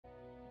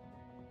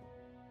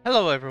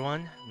Hello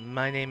everyone,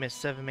 my name is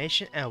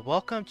Sevimation and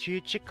welcome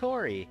to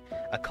Chicory,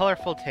 a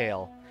colorful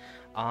tale.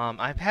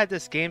 I've had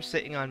this game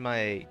sitting on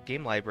my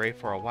game library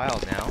for a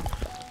while now,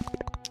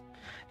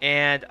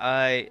 and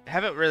I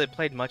haven't really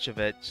played much of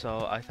it,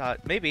 so I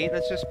thought maybe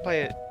let's just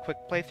play a quick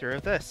playthrough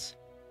of this.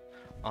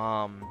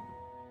 Um,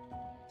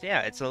 so yeah,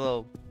 it's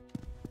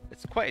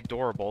quite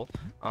adorable.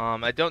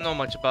 I don't know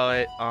much about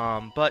it,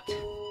 but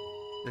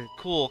it's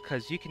cool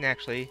because you can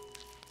actually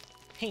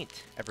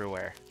paint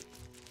everywhere.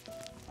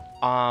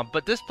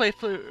 But this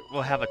playthrough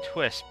will have a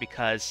twist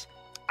because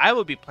I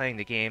will be playing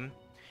the game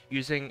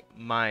using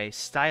my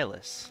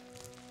stylus,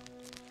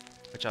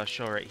 which I'll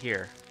show right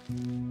here.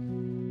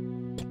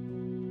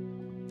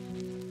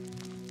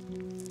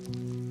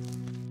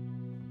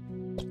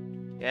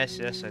 Yes,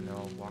 I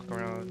know. Walk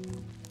around.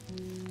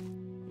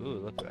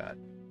 Ooh, look at that.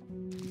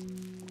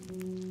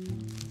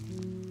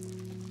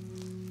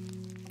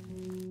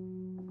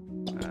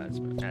 Let's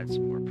add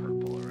some more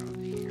purple around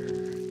here.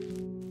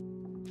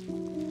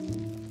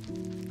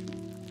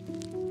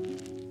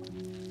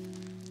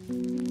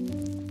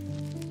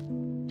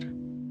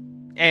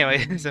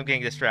 Anyways, I'm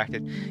getting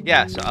distracted.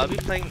 Yeah, so I'll be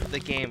playing the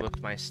game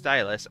with my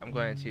stylus. I'm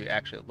going to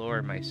actually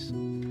lower my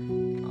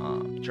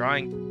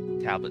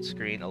drawing tablet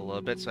screen a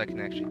little bit so I can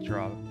actually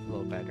draw a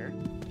little better.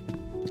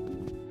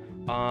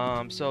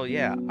 So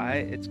yeah,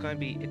 it's going to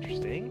be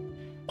interesting,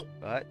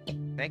 but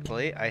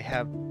thankfully I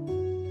have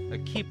a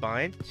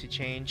keybind to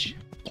change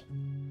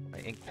my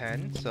ink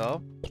pen,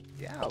 so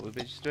yeah, we'll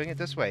be just doing it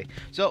this way.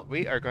 So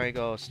we are going to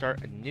go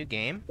start a new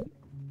game.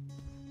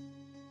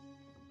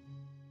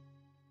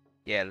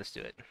 Yeah, let's do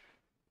it.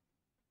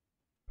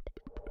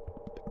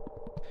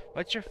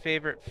 What's your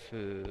favorite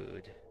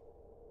food?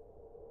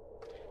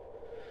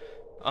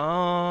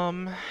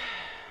 I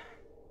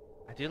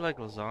do like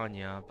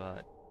lasagna,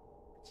 but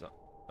it's a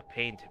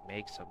pain to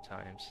make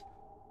sometimes.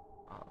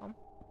 Um,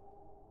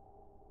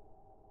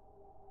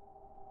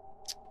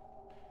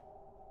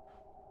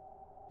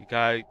 you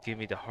gotta give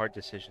me the hard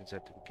decisions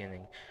at the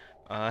beginning.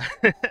 Uh,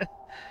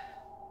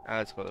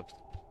 let's go with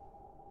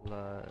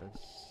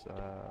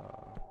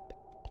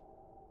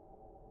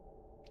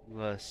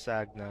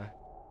lasagna.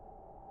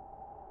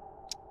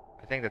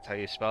 I think that's how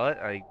you spell it.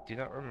 I do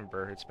not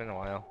remember. It's been a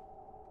while.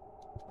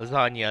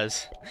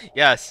 Lasagnas.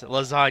 Yes,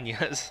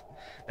 lasagnas.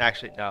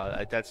 Actually,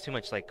 no, that's too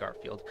much like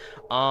Garfield.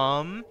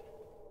 Um,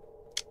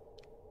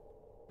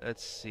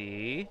 let's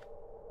see.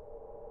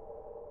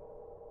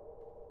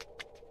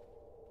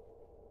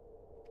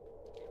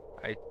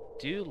 I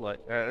do like.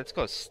 Let's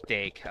go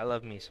steak. I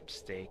love me some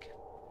steak.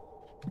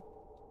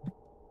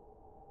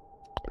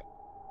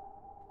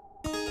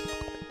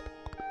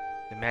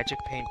 The magic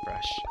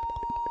paintbrush.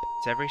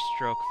 Its every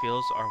stroke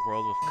fills our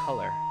world with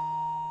color.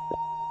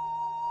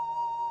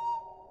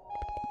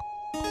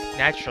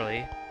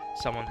 Naturally,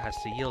 someone has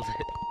to yield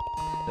it.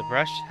 The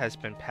brush has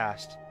been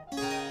passed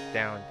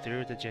down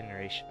through the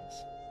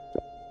generations.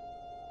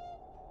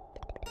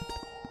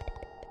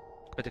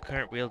 But the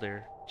current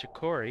wielder,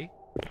 Chicory,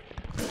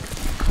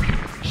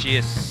 she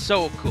is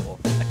so cool,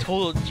 a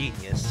total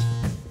genius.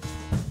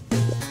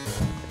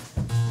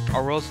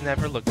 Our worlds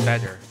never look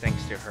better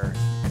thanks to her.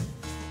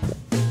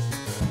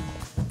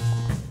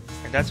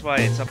 And that's why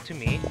it's up to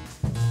me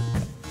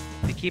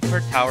to keep her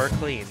tower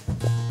clean.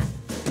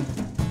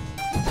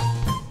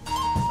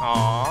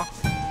 Aww.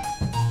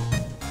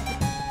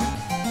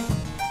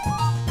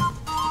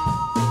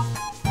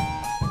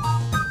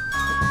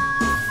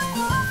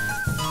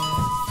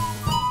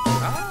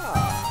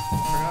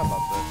 Forgot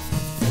about this.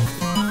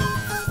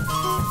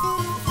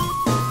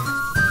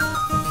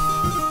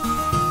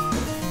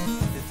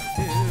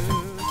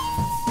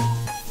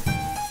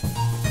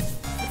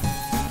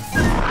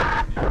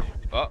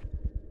 Oh.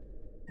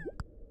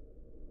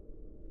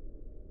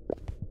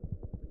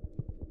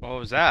 What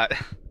was that?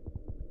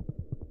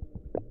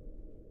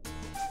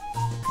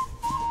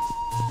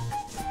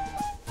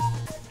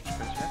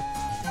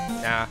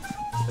 Nah,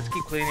 let's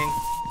keep cleaning.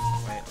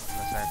 Wait,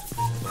 unless I have to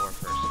clean the door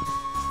first.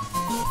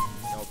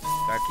 Nope,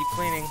 gotta keep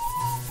cleaning.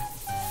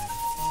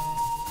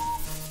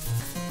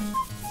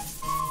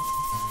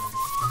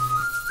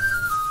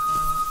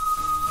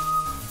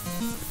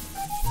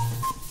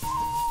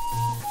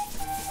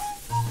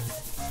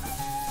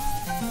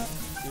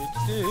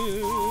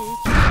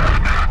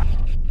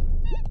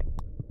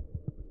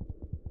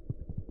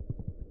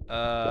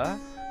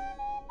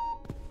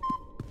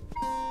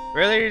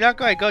 Really? You're not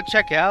going to go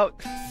check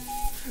out?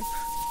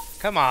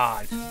 Come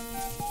on.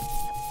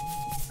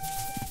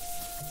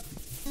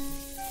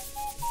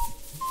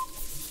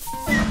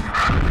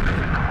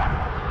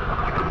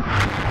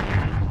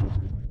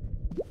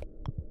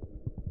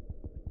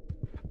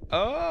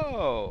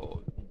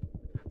 Oh.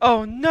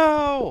 Oh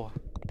no!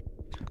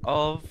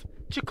 All of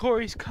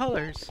Chicory's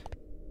colors.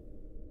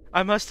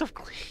 I must have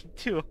cleaned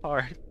too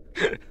hard.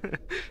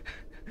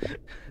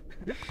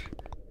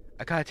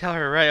 I gotta tell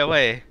her right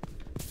away.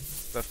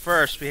 But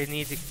first, we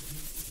need to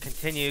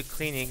continue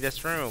cleaning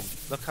this room.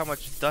 Look how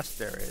much dust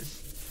there is.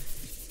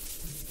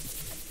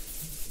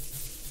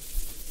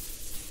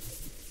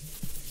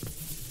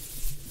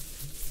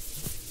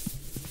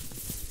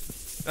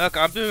 Look,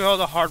 I'm doing all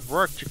the hard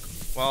work.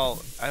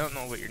 Well, I don't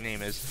know what your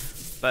name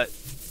is, but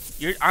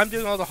I'm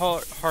doing all the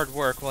hard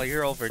work while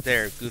you're over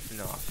there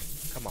goofing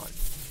off. Come on.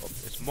 Oh,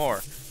 there's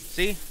more.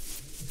 See?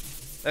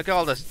 Look at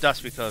all this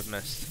dust we could have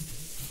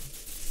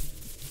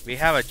missed. We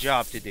have a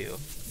job to do.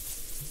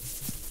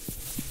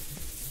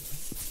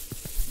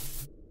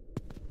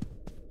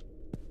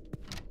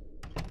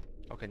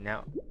 Okay,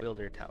 now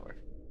builder tower.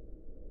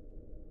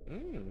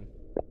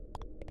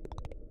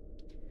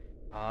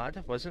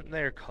 Odd, wasn't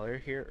there color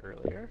here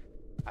earlier?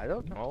 I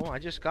don't know, I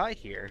just got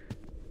here.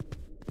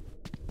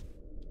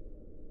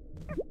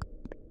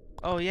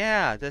 Oh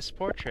yeah, this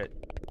portrait.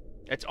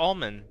 It's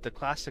Almond, the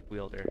classic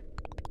wielder.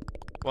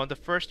 One of the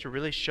first to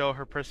really show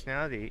her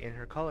personality in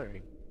her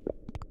coloring.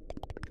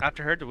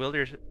 After her, the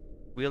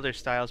wielder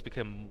styles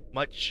become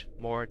much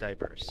more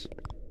diverse.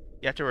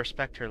 You have to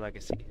respect her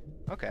legacy.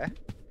 Okay.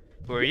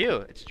 Who are you?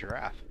 It's a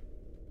giraffe.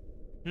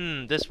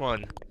 This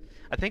one.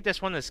 I think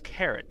this one is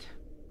Carrot.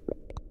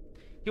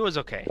 He was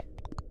okay.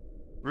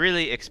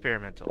 Really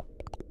experimental.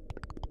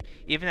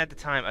 Even at the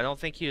time, I don't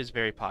think he was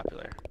very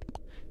popular.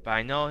 But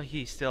I know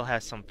he still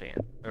has some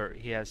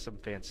he has some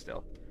fans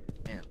still.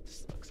 Man,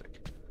 this looks like...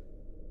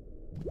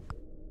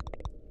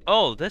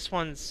 Oh, this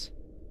one's...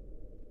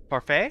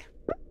 Parfait?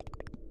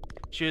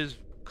 She was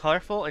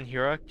colorful and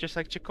heroic just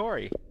like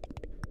Chicory.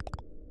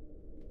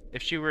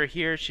 If she were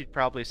here, she'd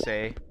probably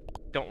say,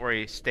 "Don't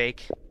worry,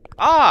 Steak."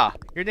 Ah!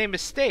 Your name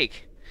is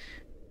Steak!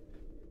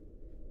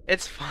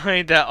 It's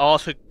fine that all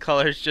the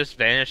colors just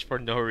vanished for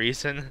no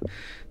reason.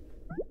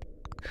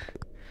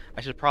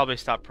 I should probably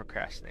stop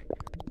procrastinating.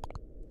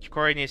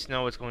 Chicory needs to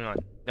know what's going on.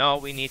 No,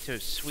 we need to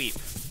sweep.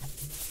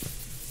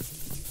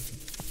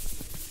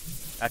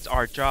 That's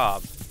our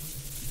job.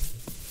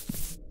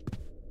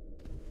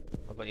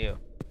 What about you?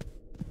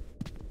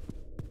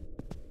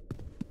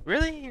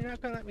 Really? You're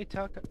not gonna let me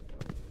talk?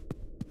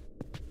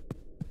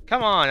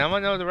 Come on, I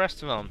wanna know the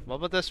rest of them. What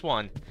about this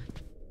one?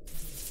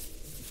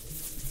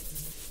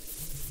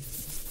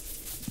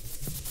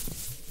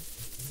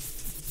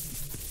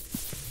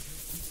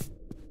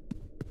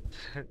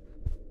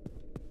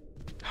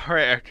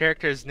 Alright, our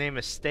character's name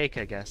is Steak,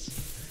 I guess.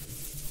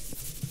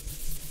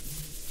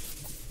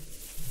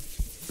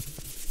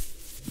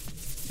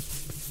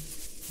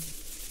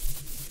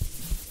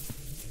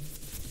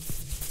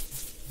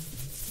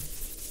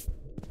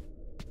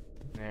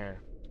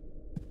 There.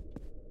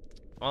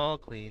 All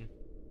clean.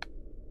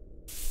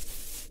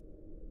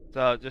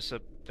 So, just a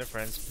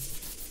difference.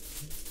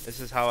 This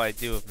is how I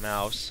do with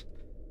mouse.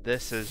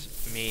 This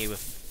is me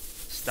with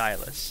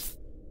stylus.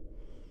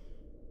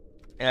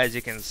 As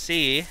you can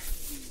see,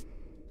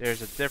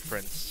 there's a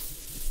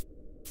difference.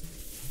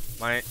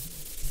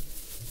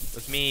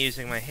 With me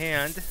using my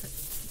hand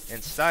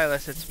and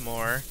stylus, it's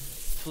more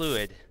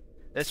fluid.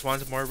 This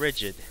one's more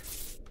rigid.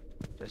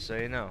 Just so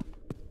you know.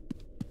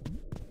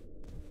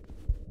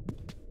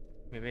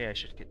 Maybe I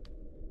should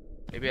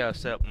maybe I'll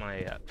set up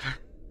my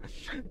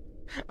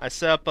I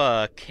set up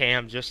a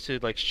cam just to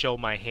like show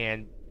my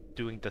hand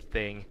doing the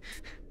thing.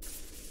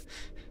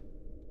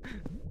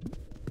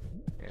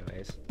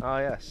 Anyways, oh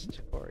yes,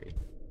 Chicory.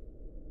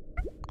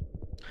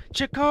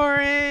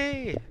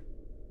 Chicory!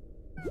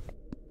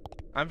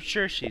 I'm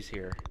sure she's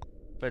here,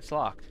 but it's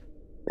locked.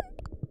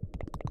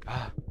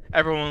 Ah,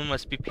 everyone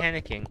must be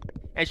panicking,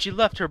 and she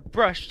left her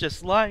brush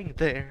just lying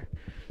there.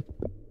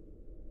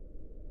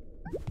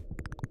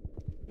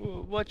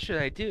 What should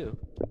I do?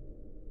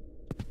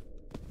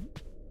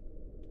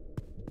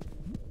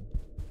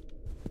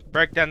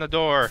 Break down the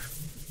door.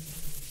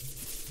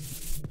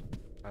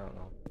 I don't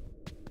know.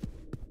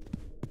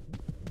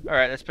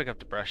 Alright, let's pick up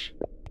the brush.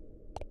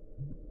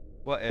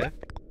 What if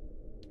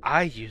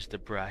I used the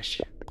brush?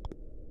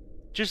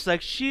 Just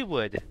like she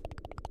would.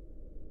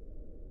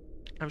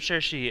 I'm sure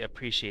she'd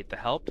appreciate the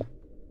help.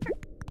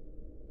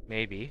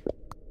 Maybe.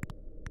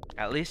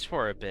 At least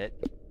for a bit.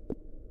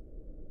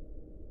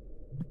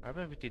 I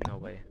bet we do no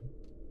way.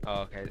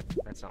 Oh, okay.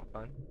 That's not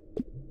fun.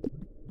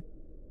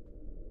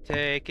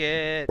 Take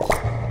it.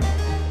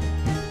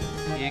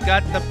 You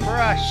got the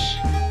brush.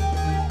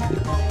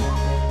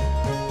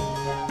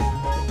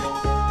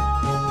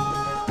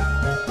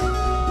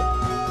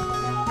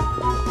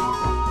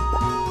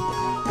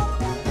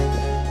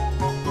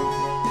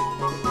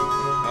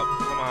 Oh,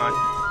 come on.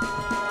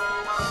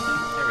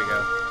 There we go.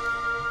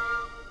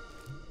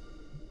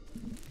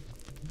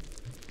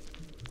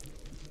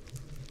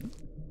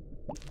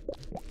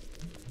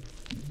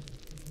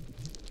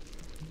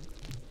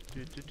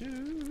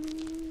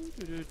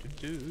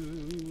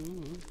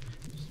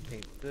 Just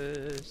paint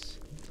this.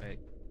 Wait.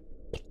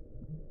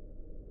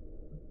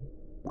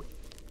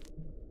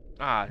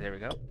 Ah, there we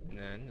go. And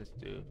then let's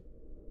do.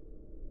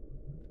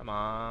 Come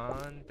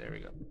on. There we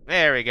go.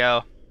 There we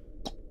go.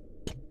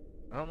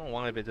 I don't know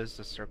why, but it does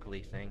the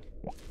circly thing.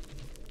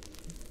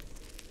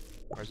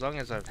 Or as long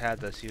as I've had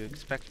this, you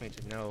expect me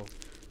to know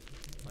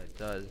what it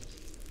does,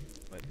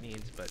 what it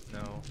means, but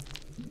no.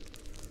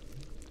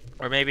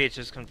 Or maybe it's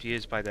just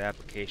confused by the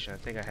application. I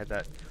think I had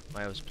that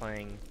when I was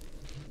playing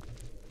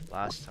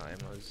last time.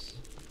 I was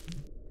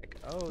like,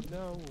 Oh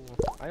no.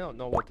 I don't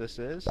know what this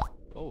is.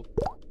 Oh.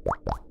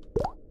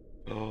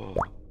 Oh.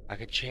 I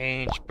could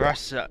change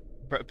brush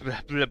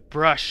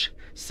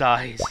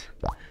size.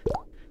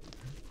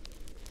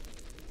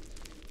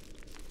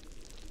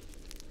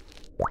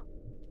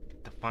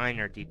 The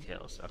finer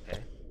details. Okay.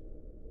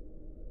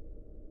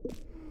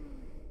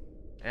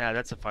 Yeah,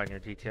 that's a finer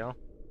detail.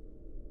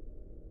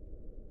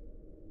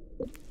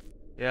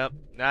 Yep,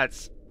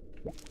 that's...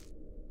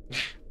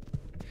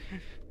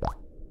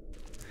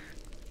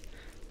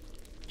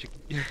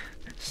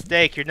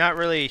 Steak, you're not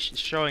really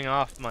showing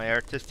off my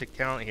artistic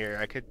talent here.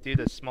 I could do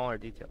the smaller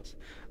details.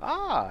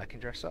 Ah, I can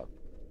dress up.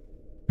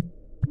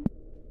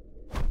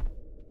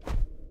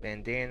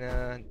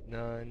 Bandana,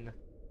 none.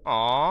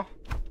 Aww.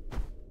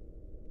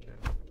 No.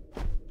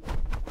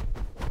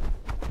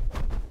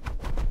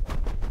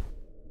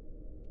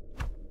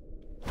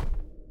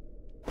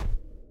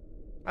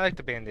 I like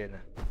the bandana.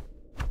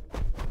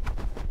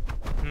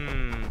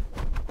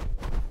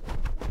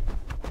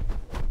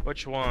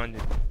 Which one?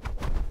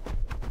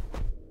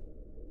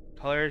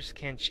 Colors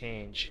can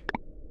change.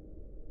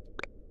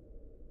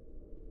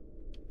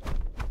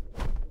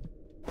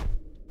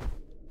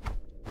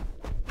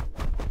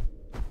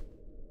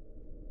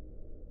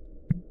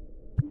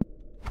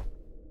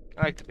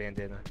 I like the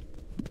bandana.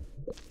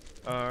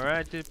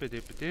 Alright,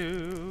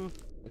 doop-a-doop-a-doo.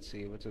 Let's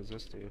see, what does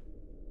this do?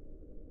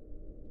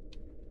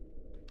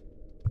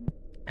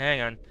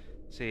 Hang on.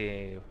 Let's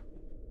see.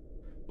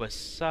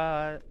 West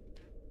side.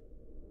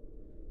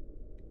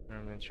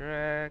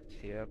 Interact,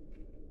 yep.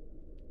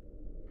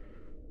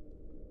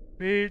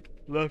 Read,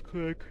 left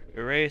click.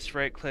 Erase,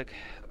 right click.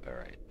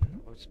 Alright.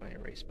 What's my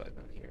erase button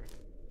on here?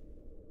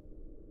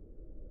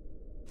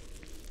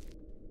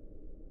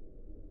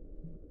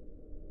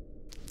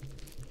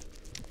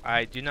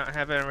 I do not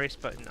have an erase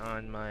button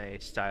on my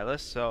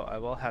stylus, so I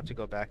will have to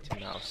go back to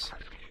mouse.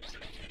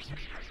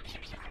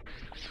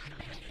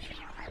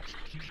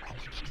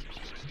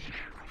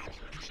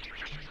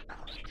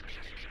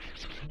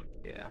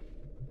 Yeah.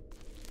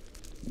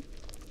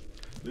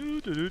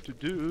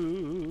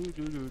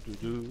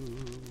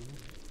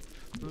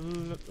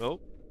 Oh.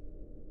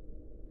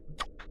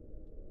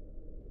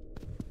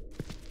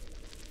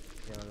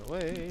 Run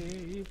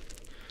away.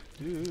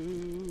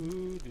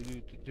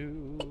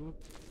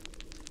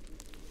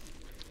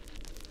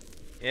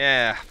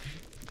 Yeah.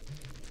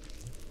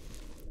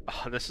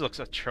 Oh, this looks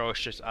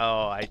atrocious.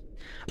 Oh,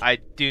 I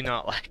do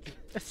not like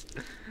this.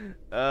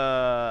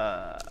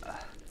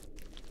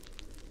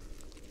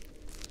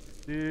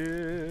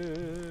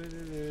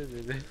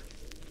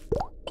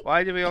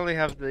 Why do we only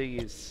have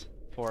these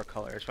 4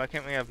 colors? Why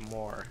can't we have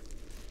more?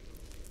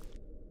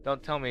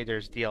 Don't tell me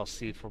there's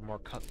DLC for more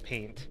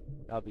paint.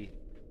 That'll be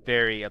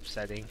very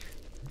upsetting.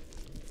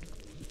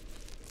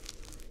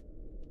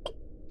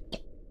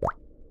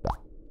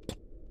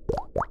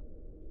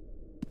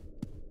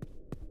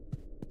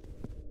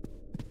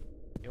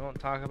 You won't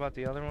talk about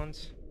the other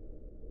ones?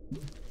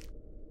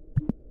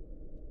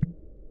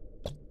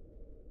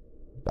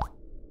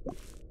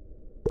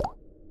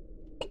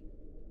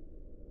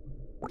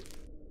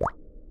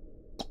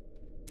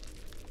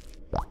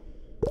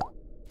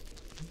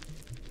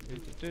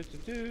 I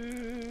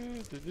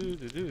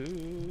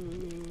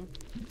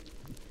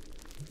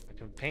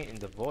can paint in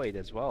the void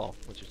as well,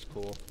 which is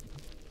cool.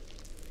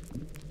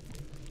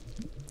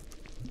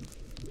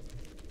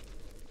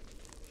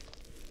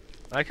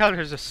 I like how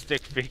there's a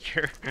stick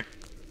figure.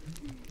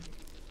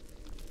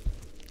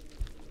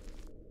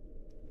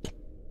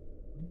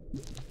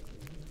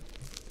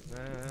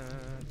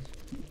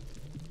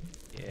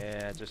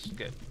 Yeah, just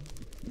get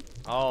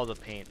all the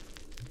paint.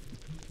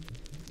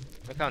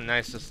 Look how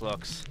nice this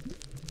looks.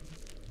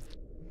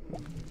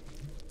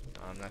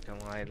 I'm not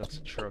gonna lie, it looks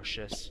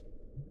atrocious.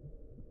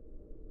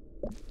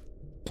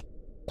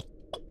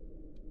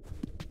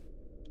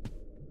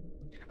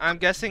 I'm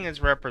guessing it's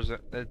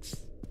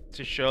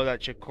to show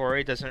that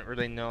Chicory doesn't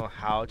really know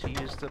how to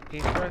use the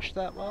paintbrush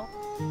that well.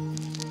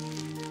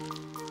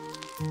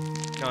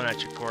 No, not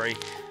Chicory.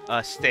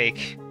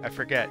 Steak. I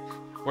forget.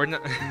 We're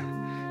not.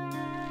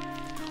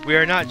 We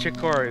are not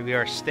Chicory. We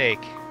are Steak.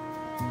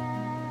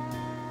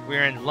 We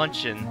are in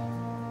Luncheon.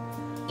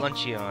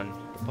 Luncheon.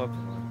 The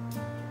Pokemon.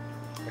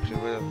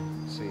 Actually,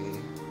 let's see.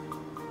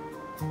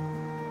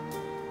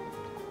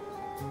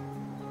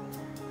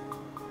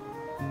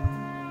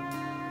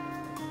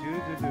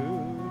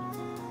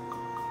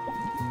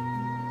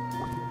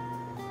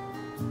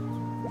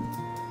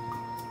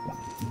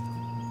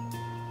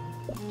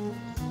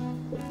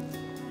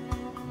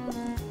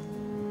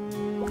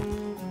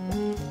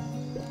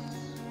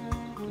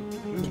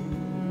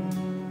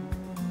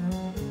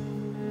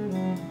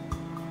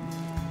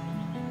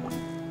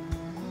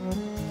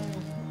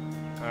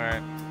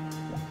 Alright.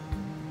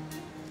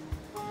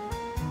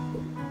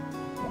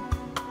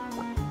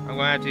 I'm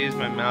gonna have to use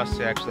my mouse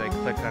to actually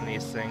click on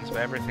these things, but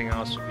everything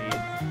else should be...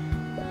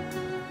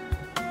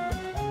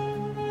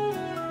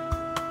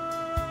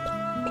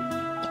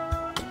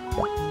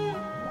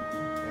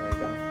 There we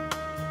go.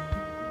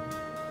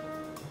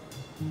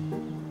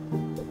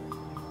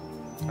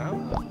 Oh.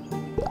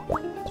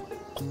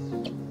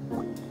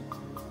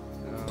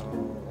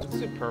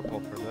 need purple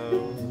for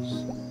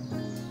those.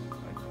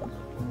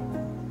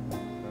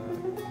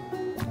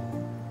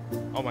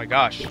 Oh my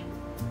gosh.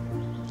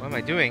 What am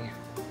I doing?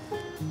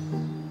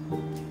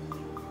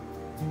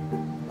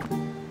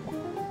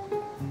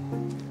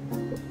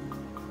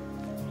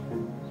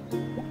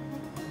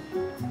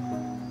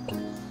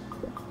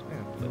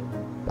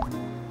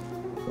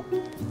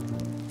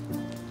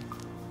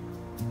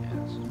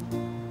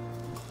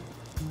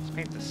 Let's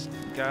paint the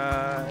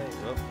sky.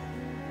 Oh.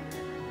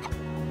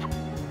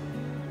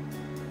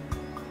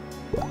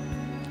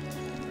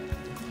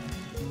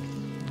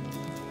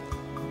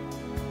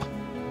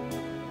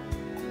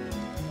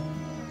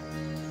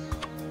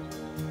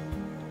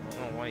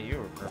 You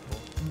were purple.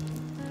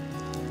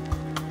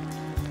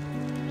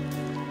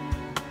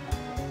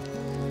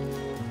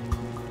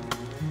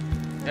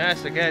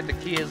 Yes, I get it. The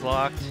key is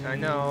locked. I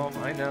know.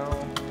 I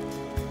know.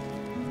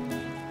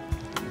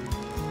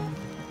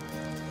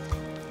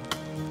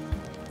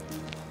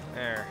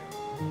 There.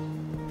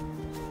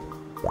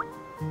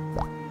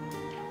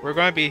 We're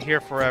going to be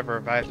here forever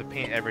if I have to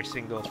paint every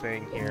single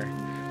thing here.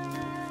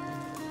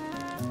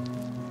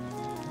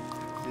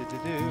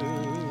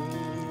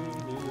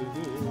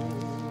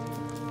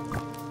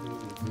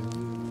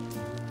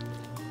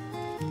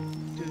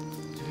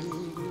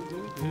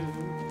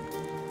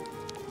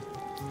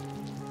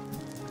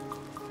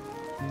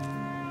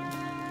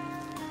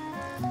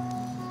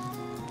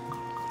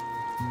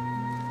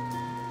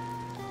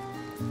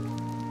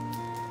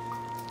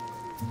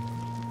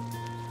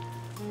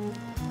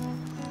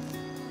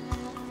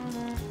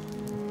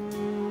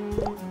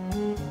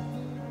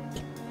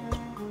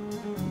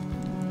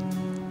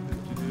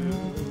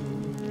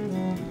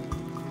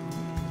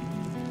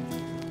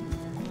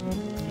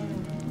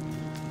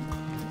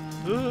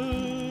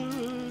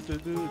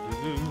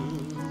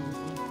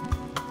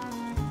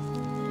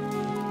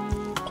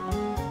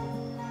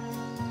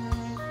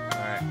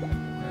 Alright,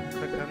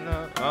 click on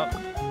the... Oh!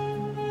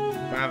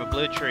 I have a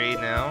blue tree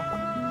now,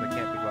 because I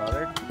can't be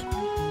bothered.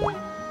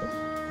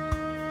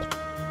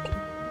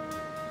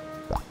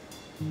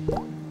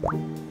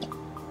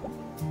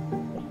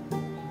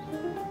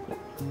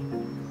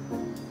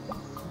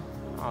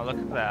 Oh, look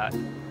at that.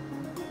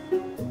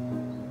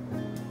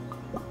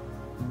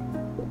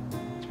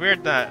 It's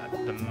weird that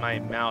my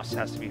mouse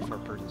has to be for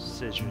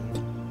precision.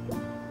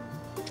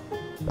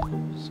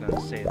 Just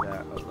gonna say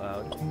that out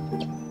loud.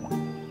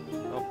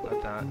 Oh,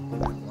 not that.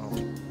 Oh.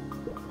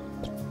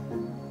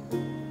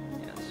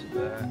 Yeah, so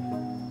that.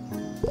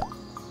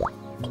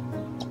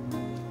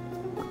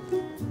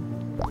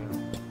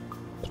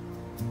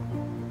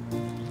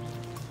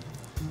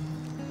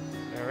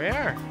 There we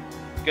are.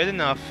 Good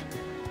enough.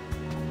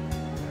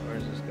 Where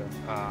does this go?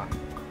 Ah.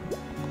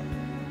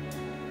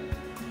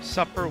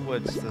 Supper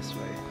Woods this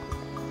way.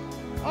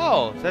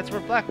 Oh, that's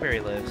where Blackberry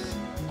lives.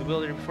 The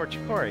wilderness before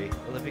Chicory,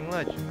 a living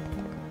legend.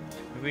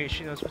 Maybe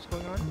she knows what's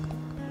going on?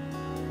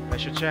 I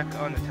should check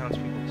on the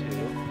townspeople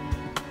too.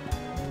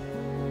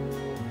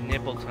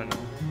 Nibble Tunnel.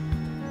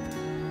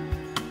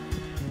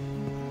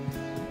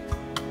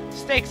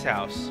 Steak's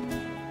house.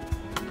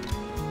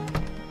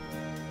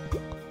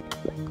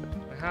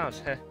 The house,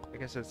 heh. I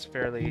guess it's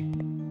fairly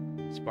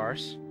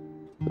sparse.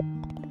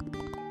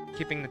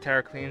 Keeping the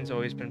tower clean has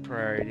always been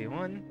priority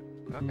one.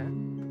 Okay.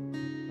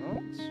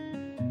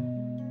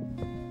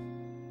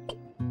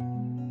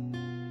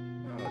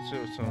 Well, let's do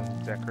some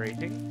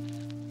decorating.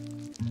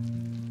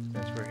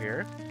 Since we're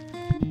here.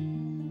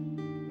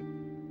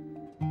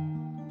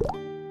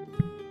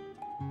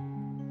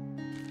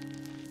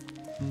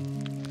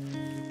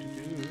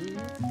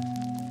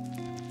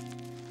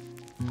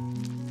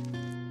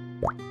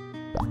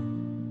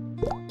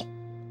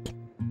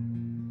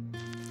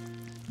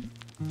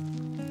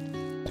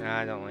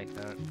 I don't like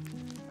that.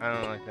 I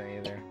don't like that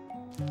either.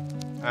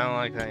 I don't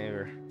like that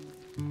either.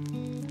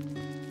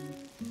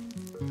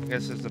 I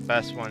guess it's the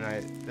best one.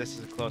 This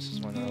is the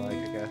closest one I like,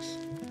 I guess.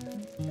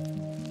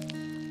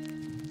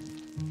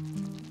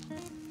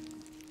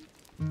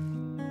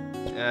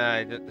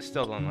 I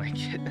still don't like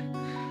it.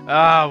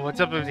 Ah, what's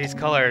up with these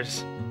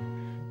colors?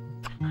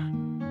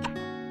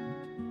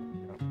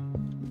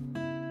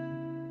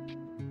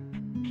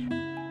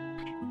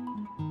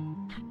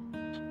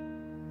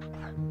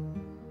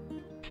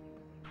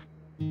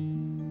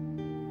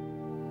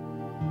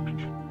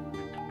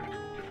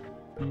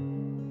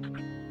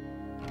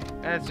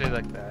 Let's do it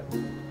like that.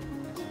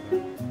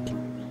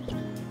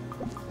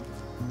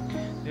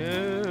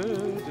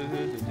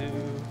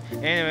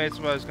 Anyways,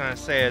 what I was gonna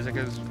say is,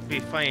 because it'd be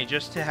funny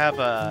just to have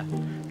a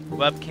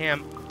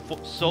webcam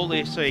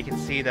solely so you can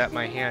see that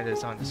my hand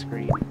is on the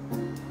screen.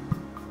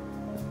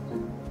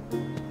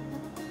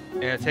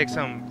 And it takes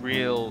some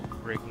real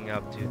rigging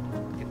up to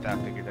get that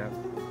figured out.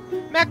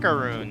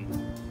 Macaroon!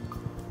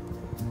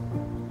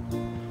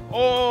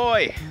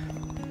 Oi!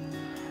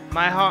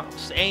 My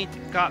house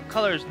ain't got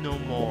colors no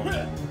more.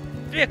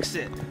 Fix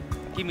it!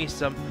 Give me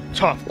some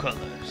tough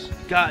colors.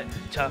 Got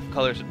tough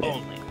colors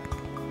only.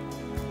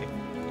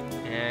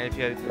 And if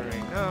you had to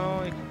right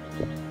now,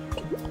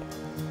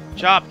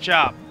 chop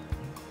chop.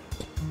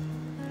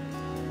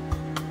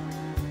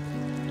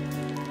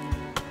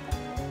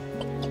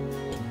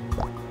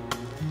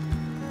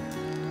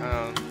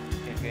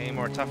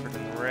 more tougher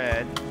than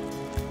red.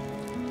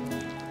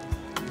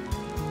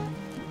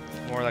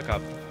 More like a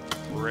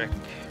brick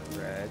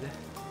red.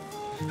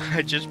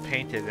 I just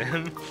painted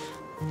him.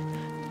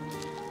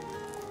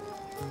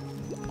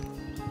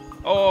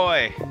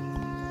 Oi!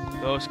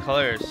 Those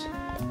colors.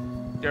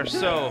 They're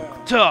so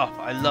tough.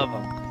 I love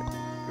them.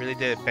 Really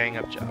did a bang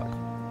up job.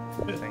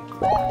 Thank you.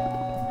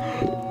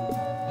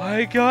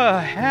 I got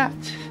a hat.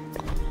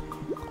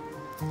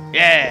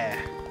 Yeah.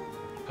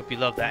 Hope you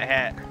love that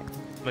hat.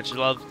 Much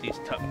love these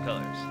tough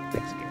colors.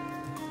 Thanks, game.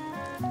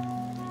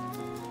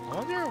 I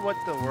wonder what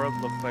the world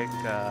looked like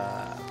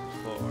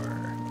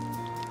before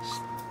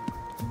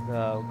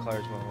the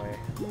colors went away.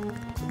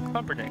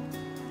 Pumpernickel.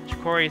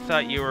 Chicory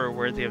thought you were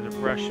worthy of the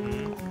brush,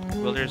 and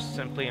wilders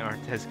simply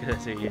aren't as good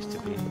as they used to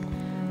be.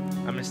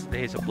 I miss the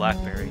days of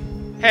blackberry.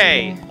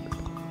 Hey!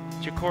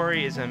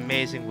 Chicory is an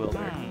amazing wilder.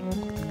 Oh,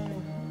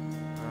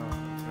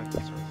 not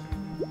this one.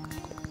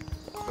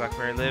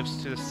 Blackberry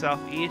lives to the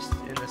southeast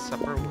in the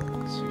Supper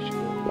Woods. You should go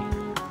here.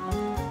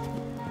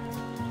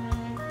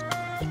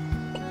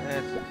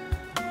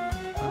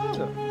 Oh,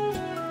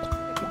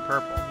 make it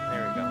purple.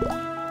 There we go.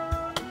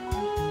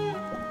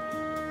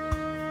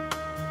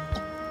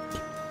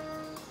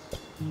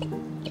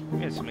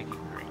 Let's make it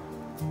green.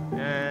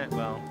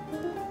 Well.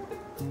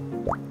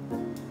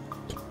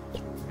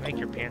 Make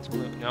your pants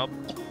blue. Nope.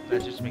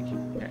 Let's just make you.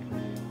 Okay.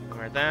 You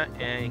wear that,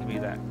 and you can be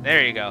that.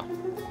 There you go.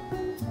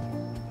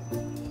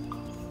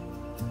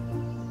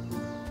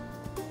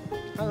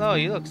 Hello,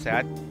 you look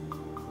sad.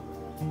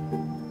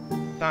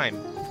 Time.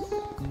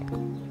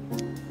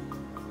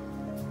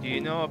 Do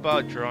you know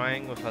about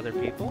drawing with other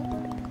people?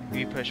 If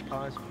you push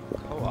pause,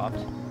 co-opt,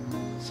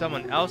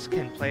 someone else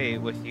can play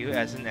with you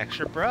as an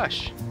extra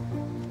brush.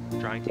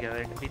 Drawing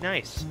together can be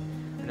nice.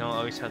 And it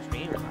always helps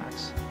me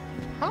relax.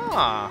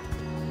 Huh.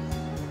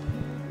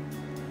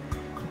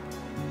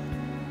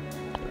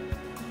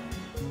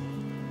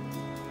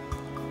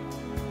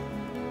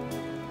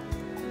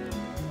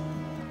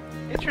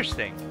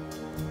 Interesting.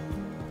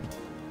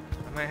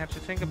 I might have to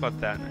think about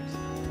that next.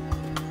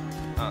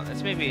 Oh,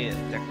 let's maybe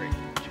decorate.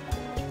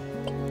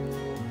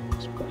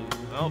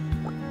 Oh.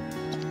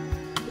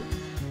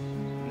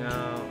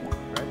 No.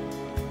 Red.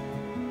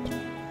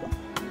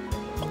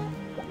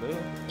 Blue.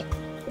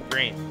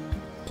 Green.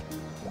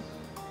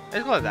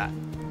 Let's go with that.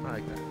 I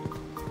like that.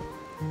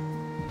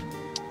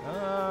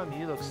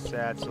 You look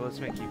sad, so let's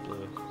make you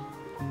blue.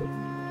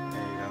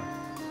 There you go.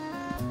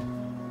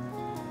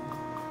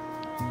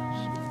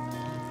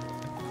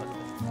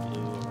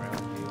 Blue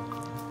around you.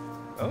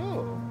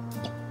 Oh.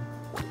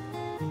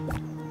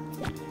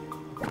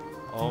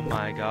 Oh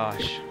my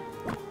gosh.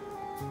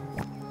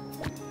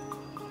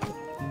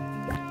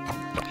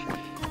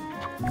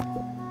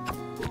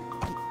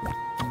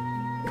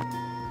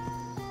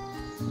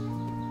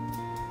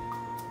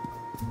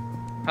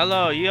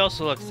 Hello, you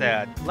also look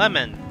sad.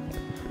 Lemon!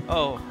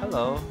 Oh,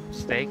 hello,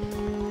 steak.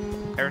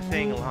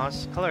 Everything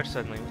lost color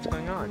suddenly. What's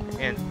going on?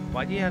 And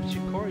why do you have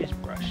Chicory's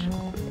brush?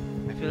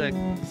 I feel like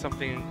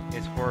something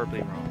is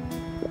horribly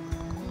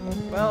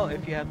wrong. Well,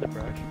 if you have the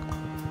brush.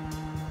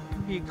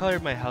 You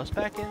colored my house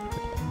back in?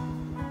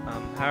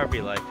 However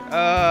you like.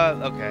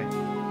 Okay.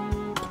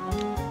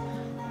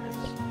 Let's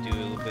do a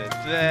little bit of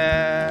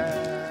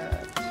that.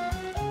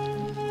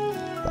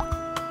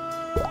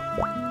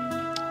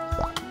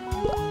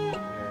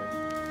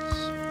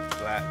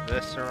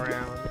 This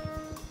around.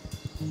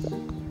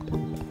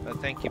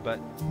 Thank you, but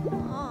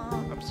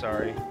I'm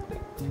sorry.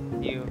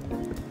 You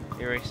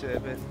erase it a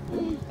bit.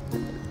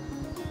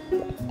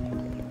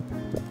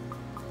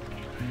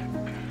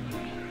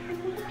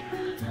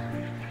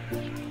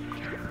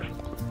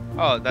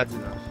 Oh, that's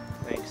enough.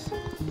 Thanks.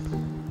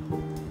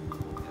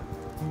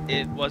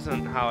 It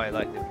wasn't how I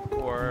liked it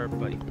before,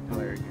 but you can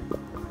color it again.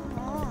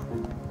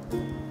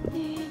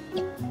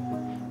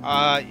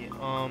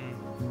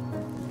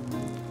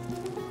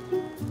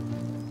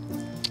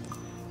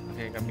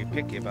 Okay, I'm gonna be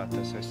picky about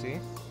this, I see.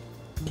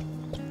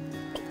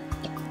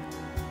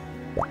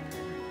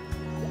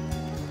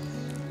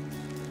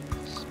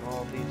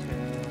 Small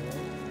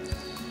details.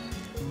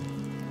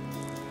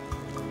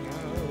 There we go.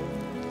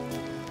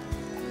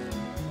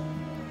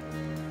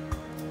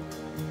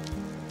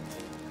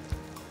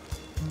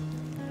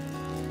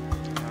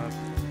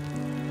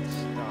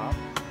 Stop.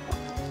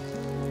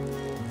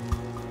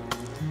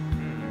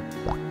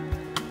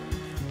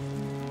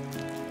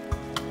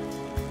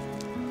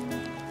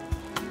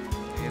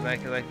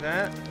 Like it like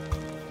that.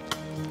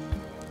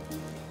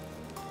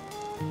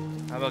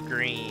 How about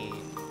green?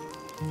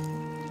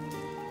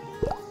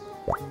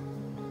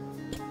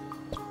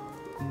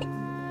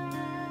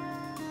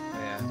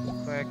 Yeah,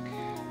 click,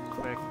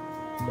 click,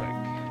 click.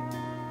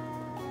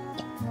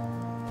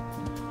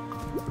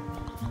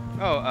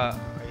 Oh, are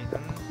you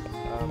done?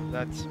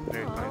 That's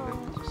very kind of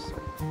you. Just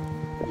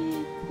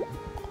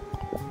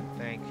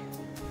thank.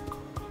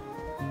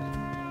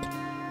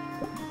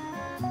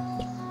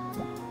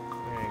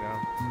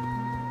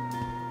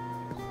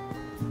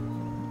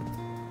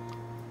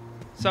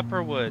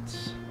 Supper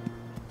Woods.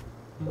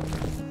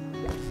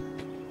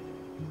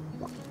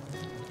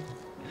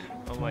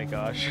 Oh, my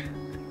gosh.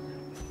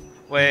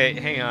 Wait,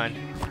 hang on.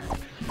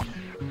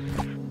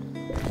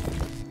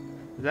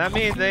 Does that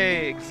mean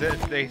they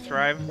exist? They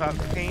thrive without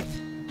paint?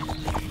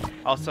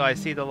 Also, I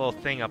see the little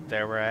thing up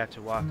there where I have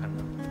to walk on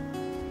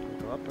them.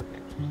 Go up again.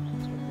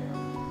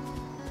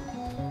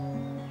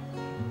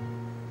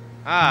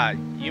 Ah,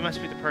 you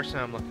must be the person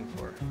I'm looking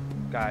for.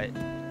 Got it.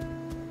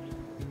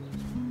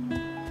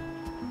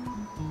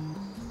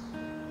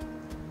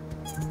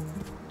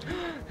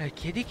 A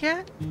kitty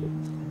cat?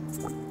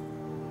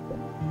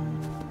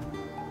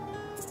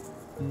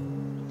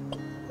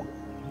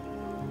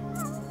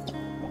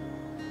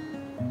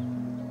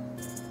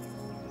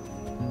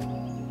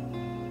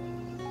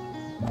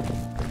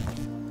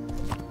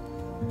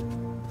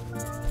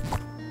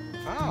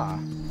 Ah.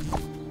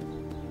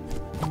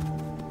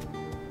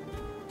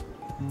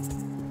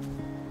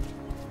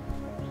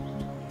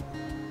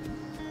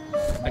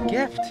 A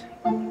gift.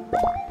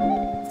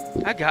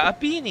 I got a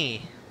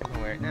beanie. I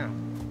can wear it now.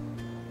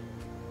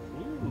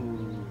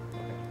 Ooh.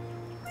 Okay.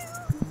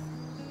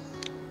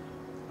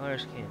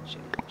 Colors can't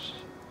change.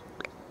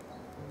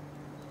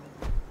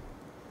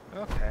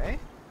 Okay.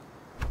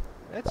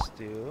 Let's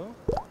do.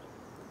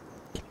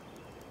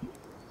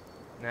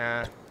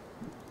 Nah.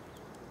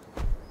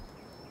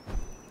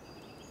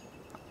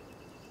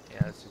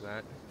 Yeah, let's do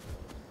that.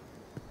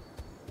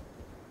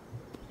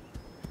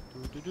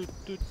 Do do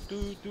do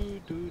do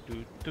do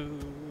do do.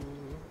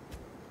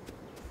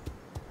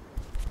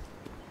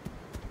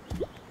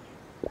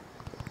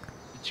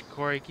 Did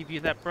Chicory give you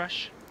that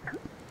brush?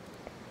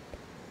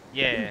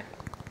 Yeah.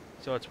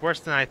 So it's worse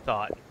than I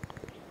thought.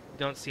 You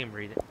don't seem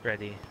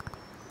ready.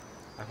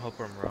 I hope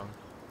I'm wrong.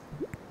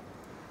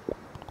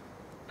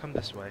 Come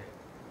this way.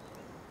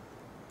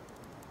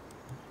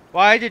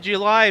 Why did you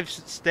lie,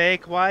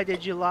 Steak? Why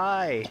did you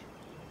lie?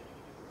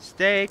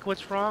 Steak,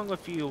 what's wrong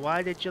with you?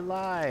 Why did you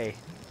lie?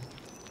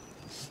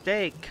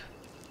 Steak.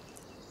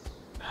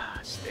 Ah,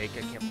 Steak,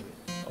 I can't believe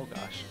it. Oh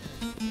gosh.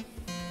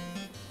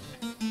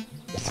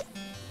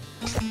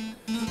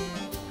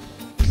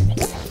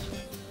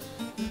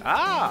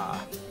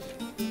 Ah!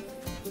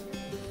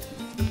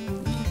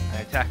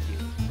 I attack you,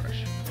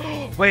 Brush.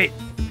 Wait!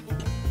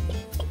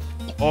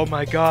 Oh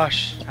my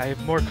gosh, I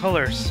have more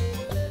colors.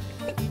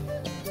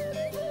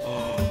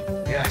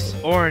 Oh, yes,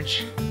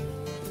 orange.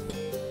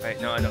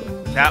 Wait, no, I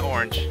don't. That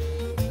orange.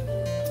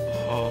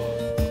 Oh.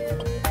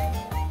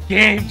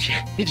 Game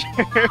changer!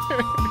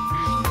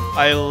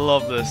 I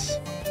love this.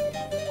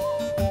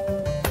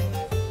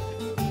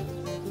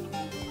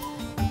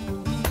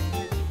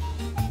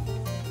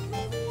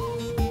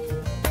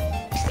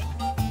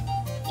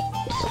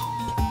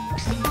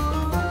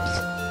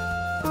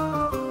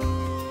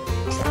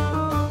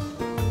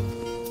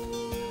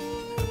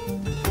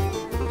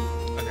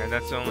 Okay,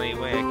 that's the only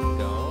way I can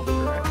go.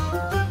 Correct.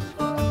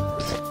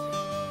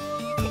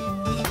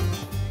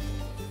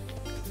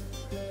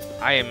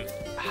 I am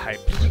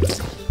hyped.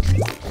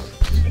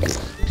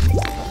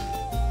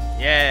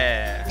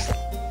 Yeah.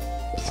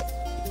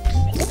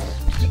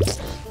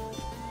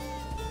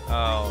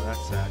 Oh,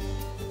 that's sad.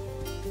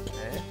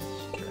 Okay.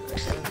 Try that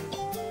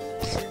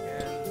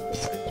again.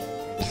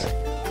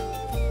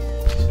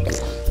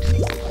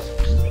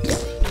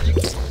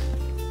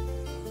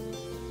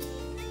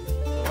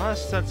 Well,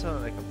 that's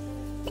like a.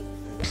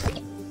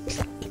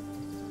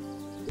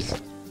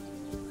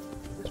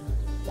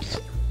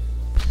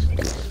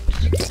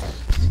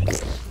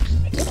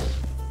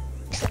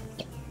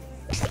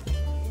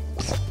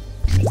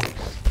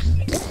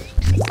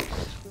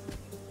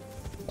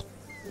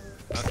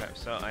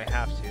 So I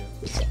have to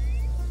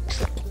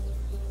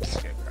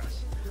get across.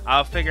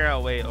 I'll figure out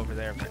a way over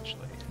there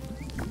eventually.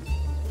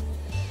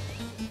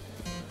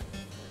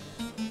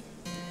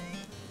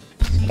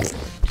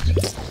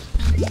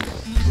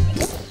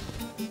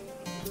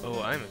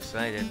 Oh, I'm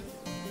excited.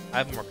 I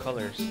have more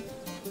colors.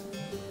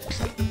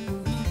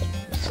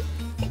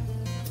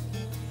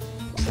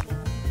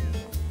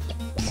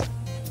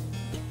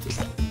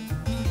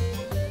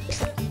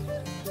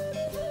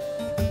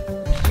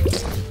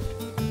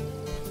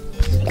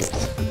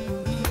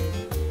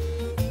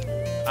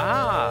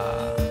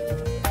 Ah, I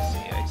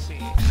see. I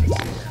see.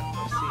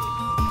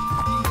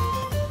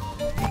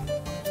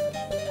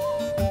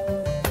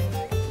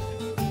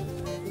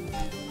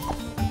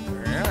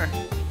 There we are.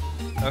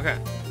 Okay.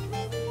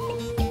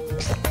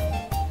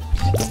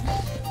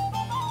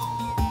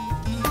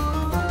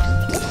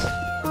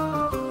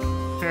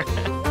 I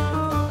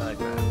like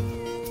that.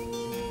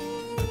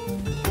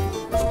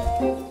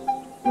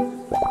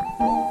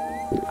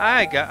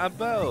 I got a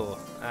bow.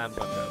 I'm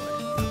going that way.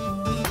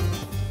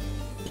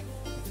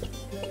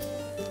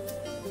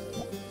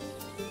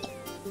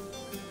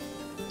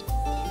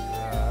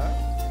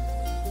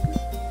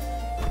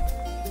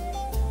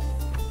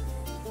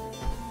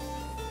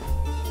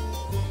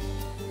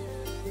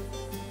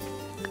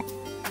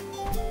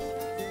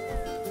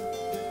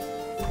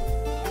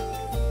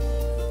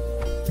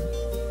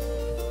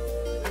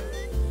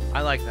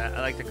 I like that.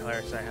 I like the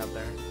colors I have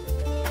there.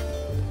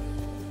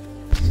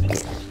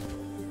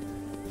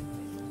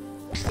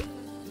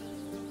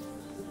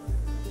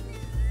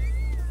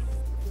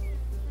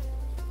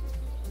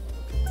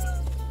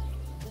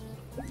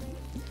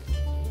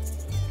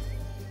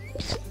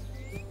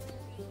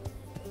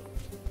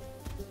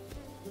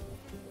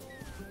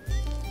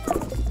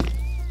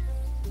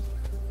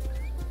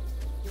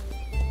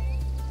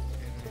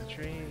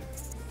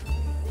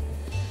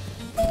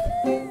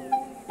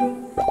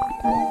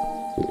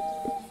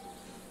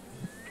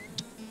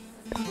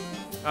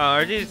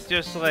 Are these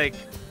just like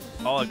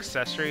all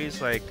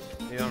accessories? Like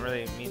they don't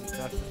really mean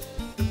nothing.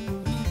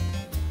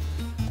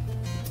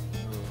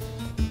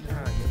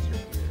 Ah, I guess you're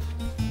here.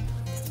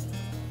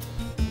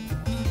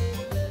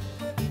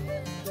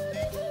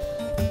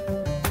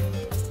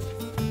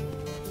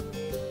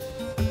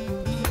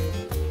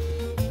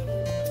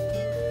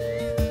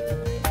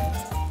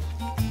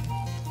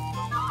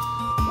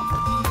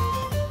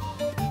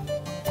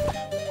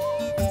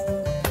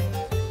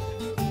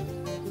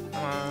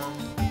 Come on.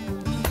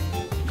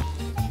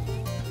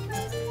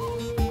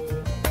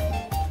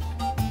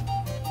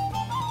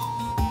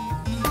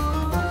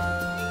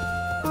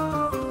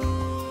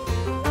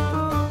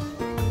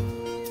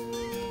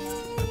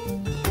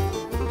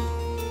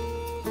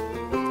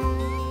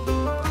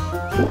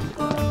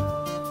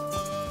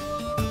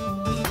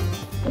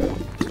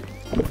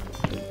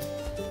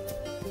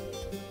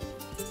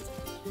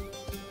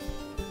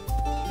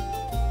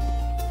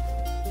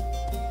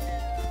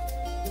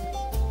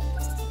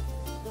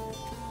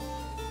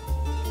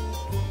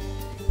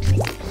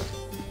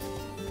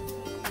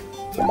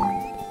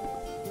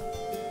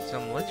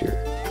 Some litter.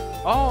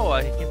 Oh,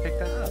 I can pick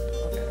that up.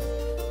 Okay.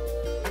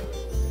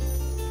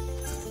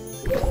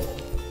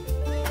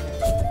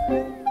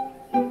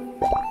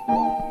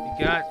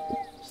 You got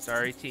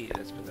Starry Tea.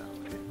 Let's put that away.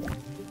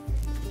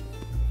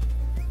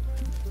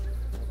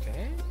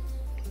 Okay.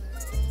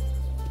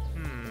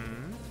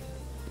 Hmm.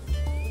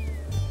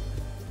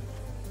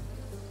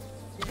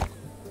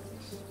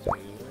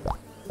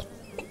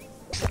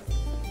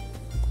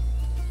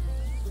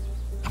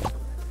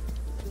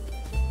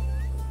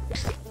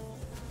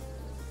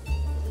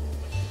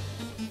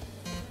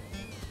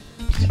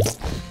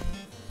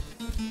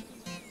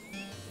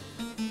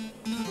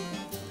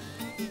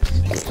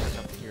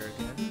 Up here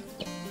again.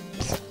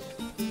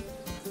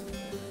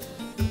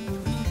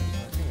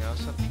 Nothing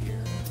else up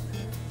here.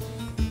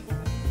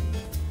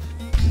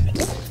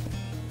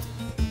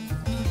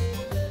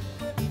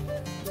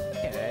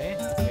 Okay,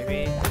 maybe.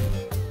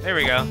 There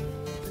we go.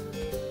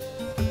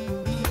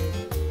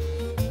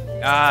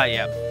 Ah,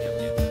 yep.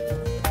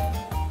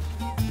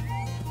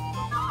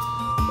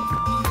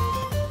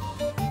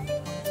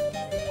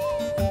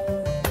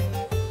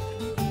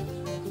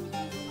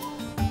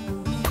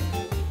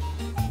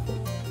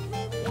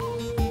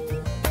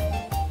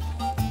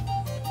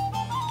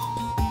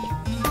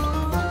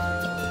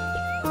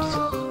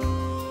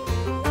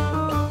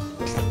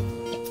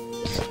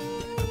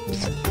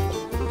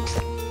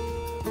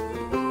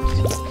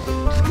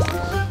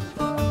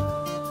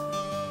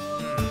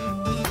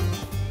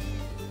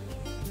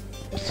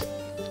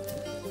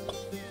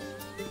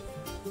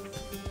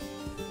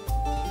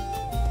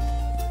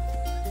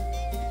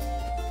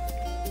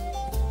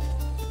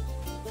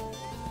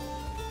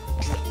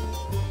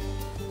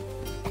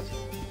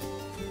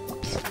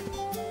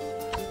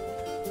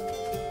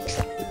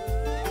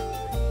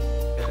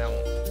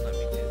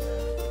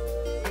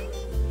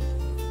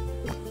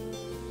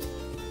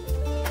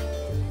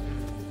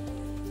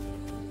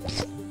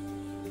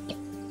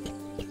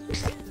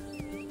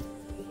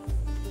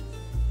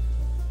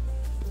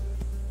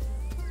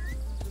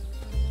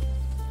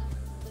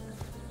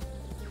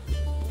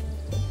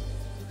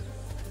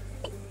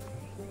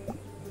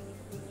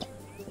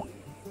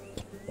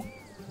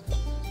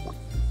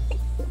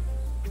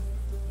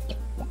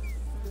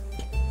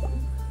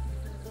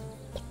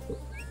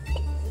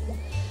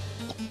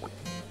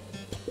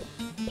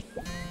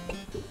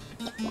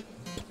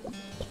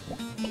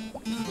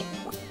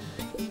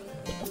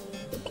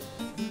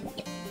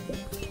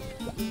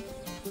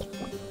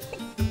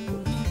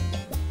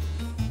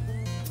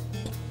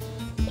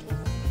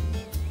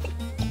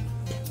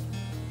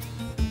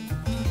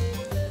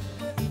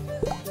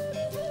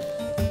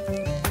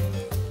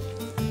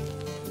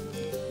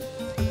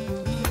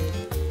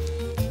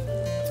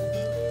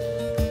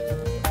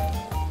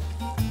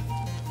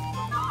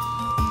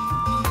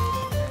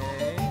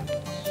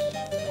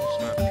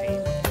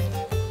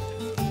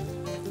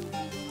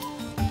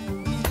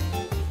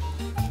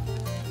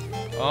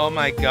 Oh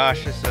my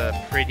gosh, this is a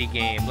pretty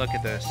game. Look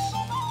at this.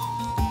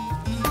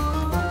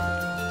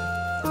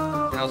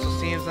 It also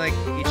seems like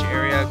each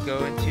area I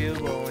go into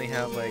will only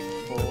have like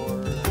 4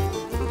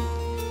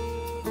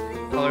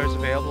 colors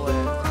available at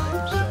a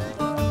time, so that's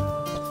good to know.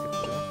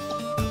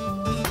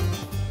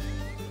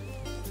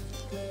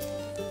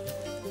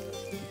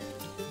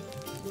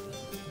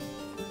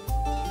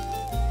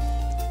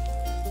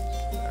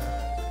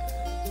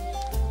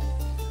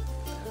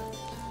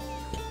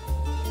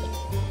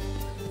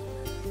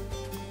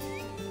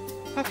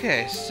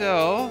 Okay,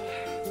 so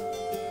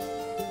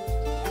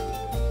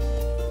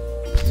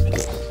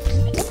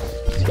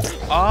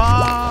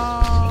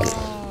oh,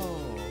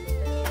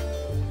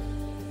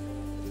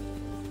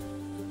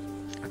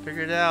 I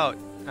figured it out.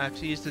 I have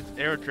to use the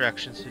arrow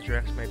directions to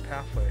direct my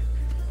pathway.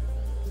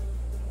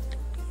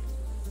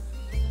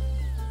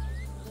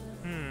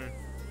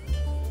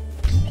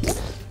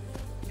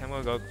 I'm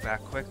gonna go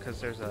back quick because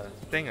there's a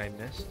thing I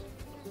missed.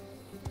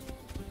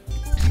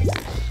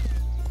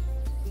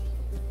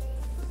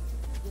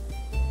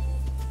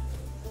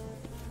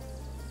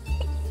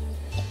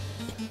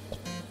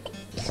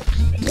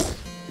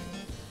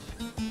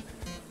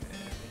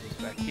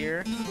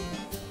 here.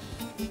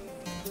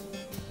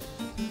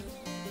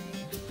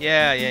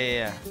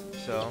 Yeah.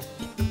 So.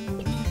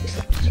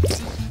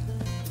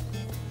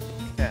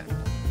 Yeah.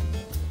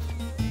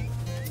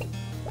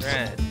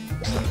 Red.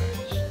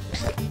 Orange.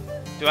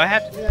 Do I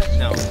have to do that?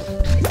 No.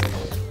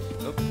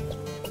 Oop.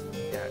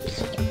 Yeah.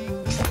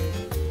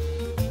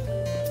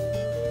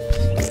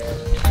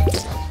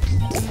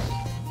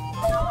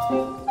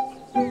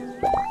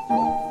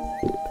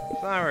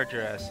 Flower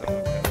dress. Oh,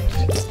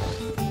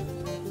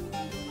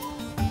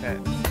 okay.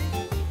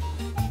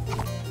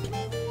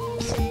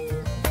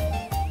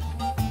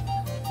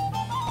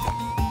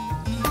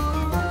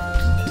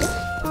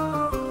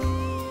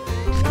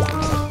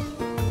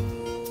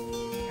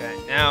 Okay,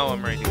 now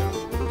I'm ready to go.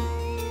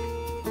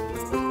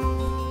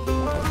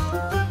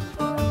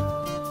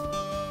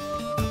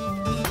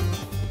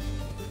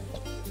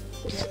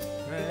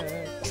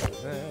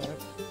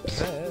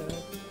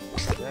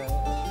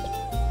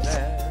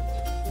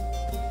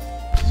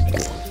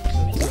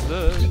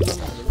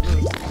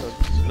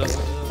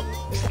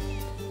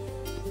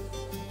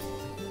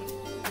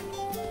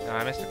 No,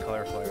 I missed the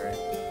color flare.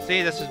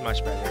 See, this is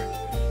much better.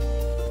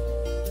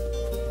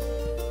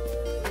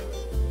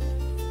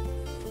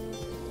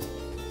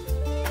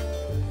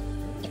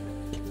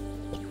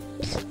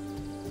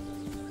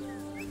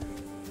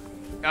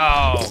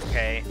 Oh,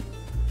 okay.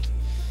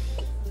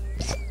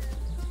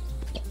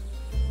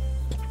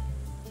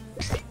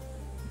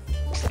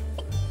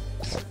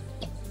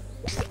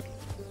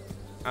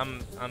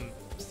 I'm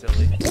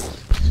silly.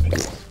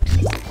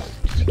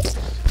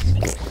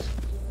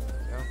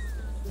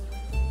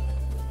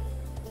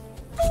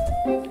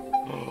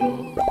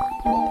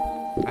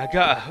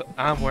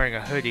 I'm wearing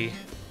a hoodie.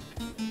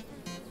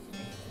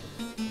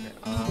 Okay,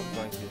 I'm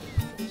going to do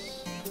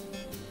this.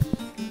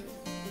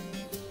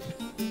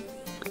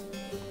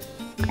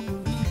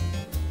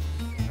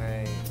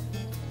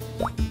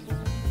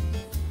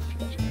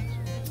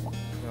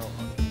 No.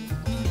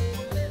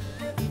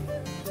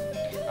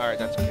 Alright,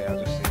 that's okay. I'll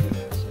just leave it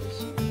as is.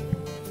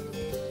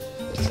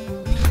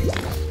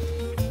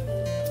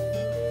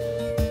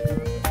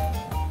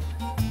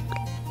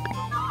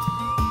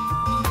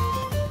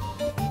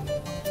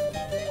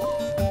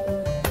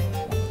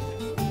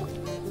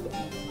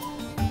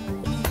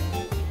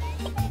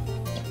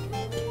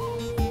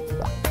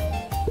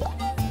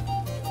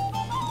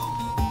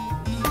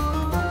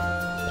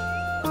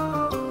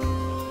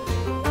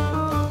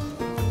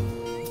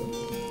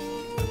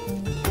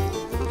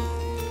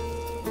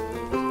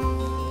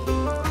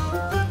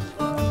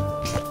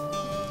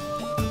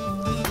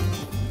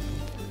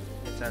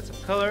 Add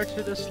some color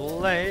to this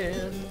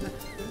land.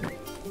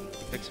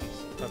 Pick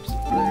up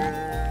some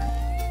glitter.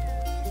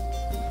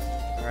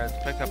 Alright, let's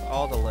pick up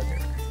all the litter.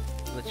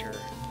 Litter.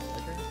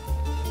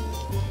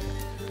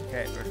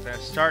 Okay, we're gonna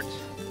start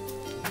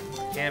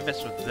our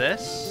canvas with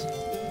this.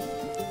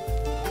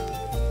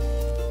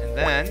 And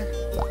then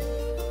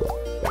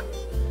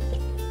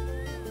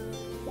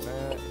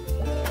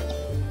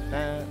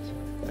that.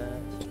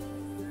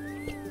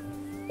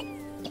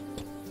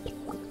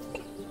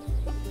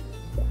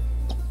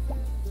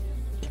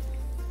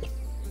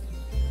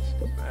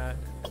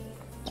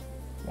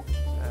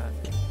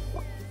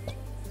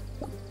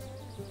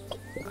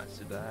 Not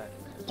too bad.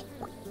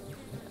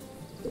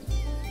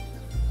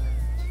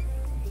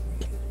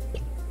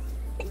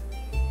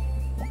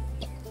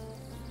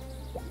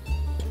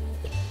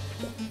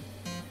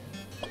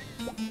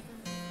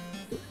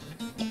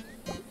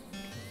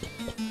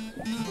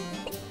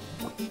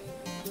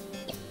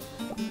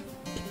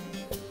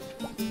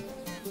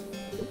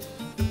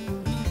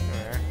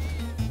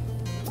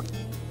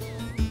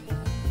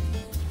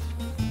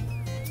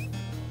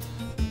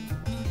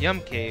 Yum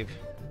Cave.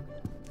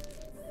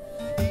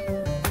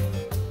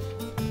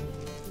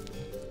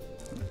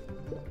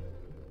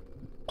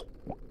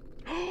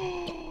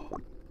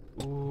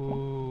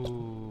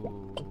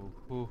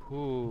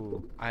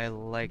 Ooh, I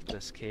like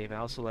this cave. I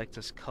also like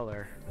this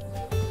color.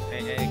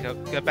 Hey,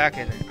 go back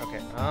in there.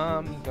 Okay,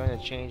 I'm going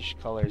to change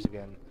colors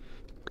again.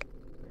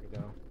 There we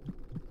go.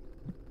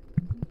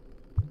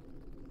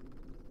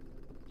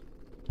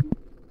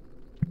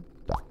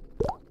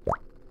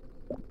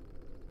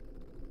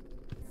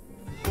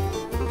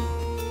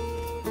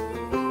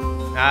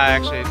 I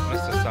actually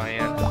missed the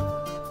cyan.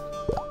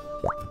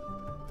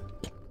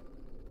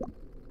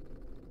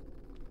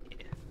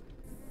 Yeah.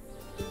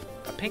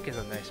 A pink is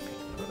a nice pink.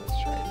 Oh,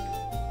 let's try it.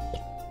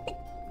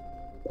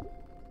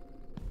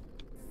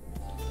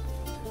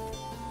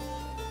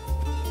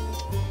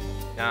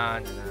 No.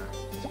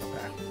 Let's go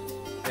back.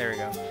 There we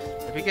go.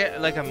 If we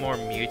get like a more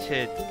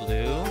muted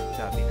blue,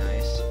 that'd be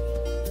nice.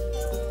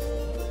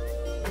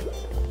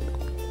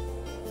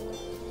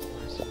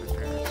 Where's my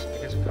parents? I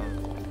guess we're going.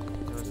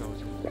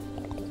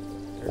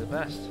 They're the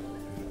best.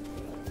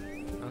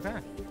 Okay.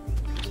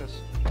 What's this?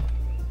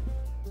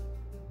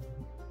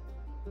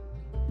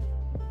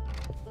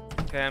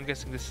 Okay, I'm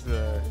guessing this is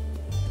the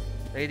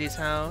lady's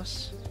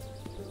house.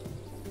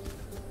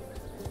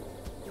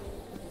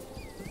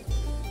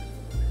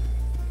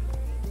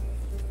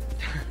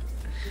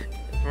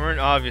 If it weren't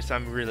obvious,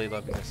 I'm really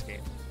loving this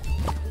game.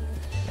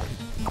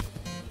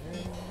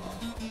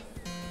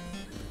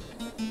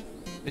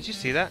 Did you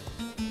see that?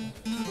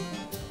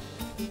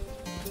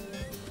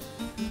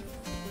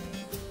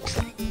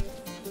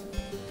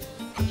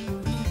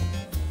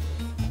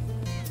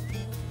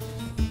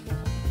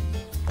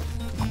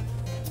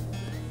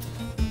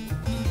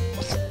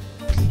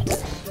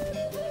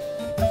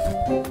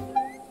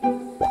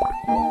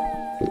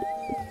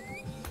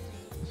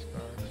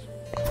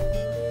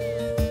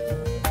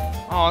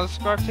 Oh, the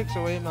scarf takes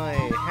away my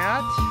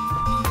hat?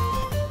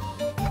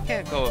 I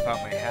can't go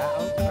without my hat.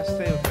 I'll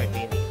stay with my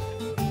beanie.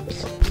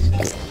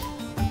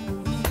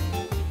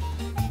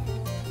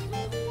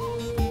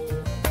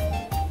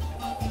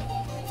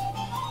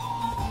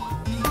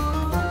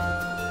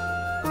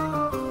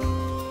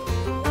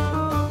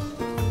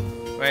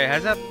 Wait,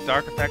 has that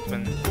dark effect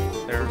been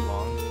there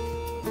long?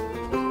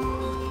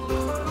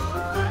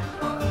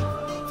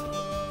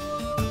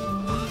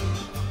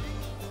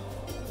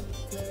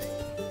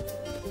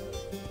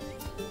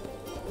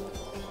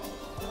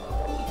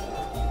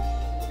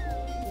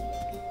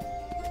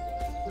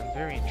 I'm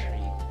very intrigued.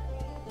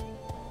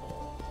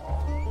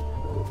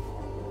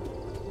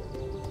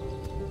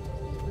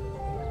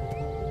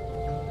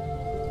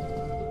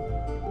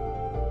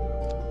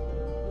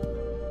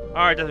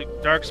 Alright, the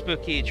dark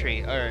spooky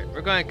tree. Alright,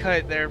 we're going to cut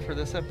it there for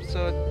this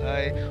episode.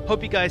 I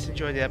hope you guys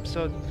enjoyed the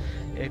episode.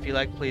 If you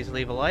like, please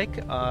leave a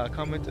like,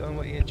 comment on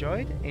what you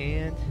enjoyed,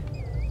 and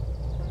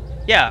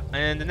yeah,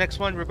 and the next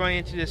one we're going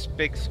into this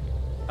big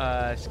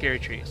scary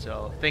tree.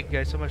 So thank you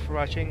guys so much for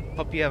watching.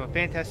 Hope you have a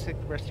fantastic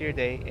rest of your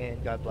day,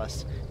 and God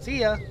bless. See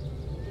ya!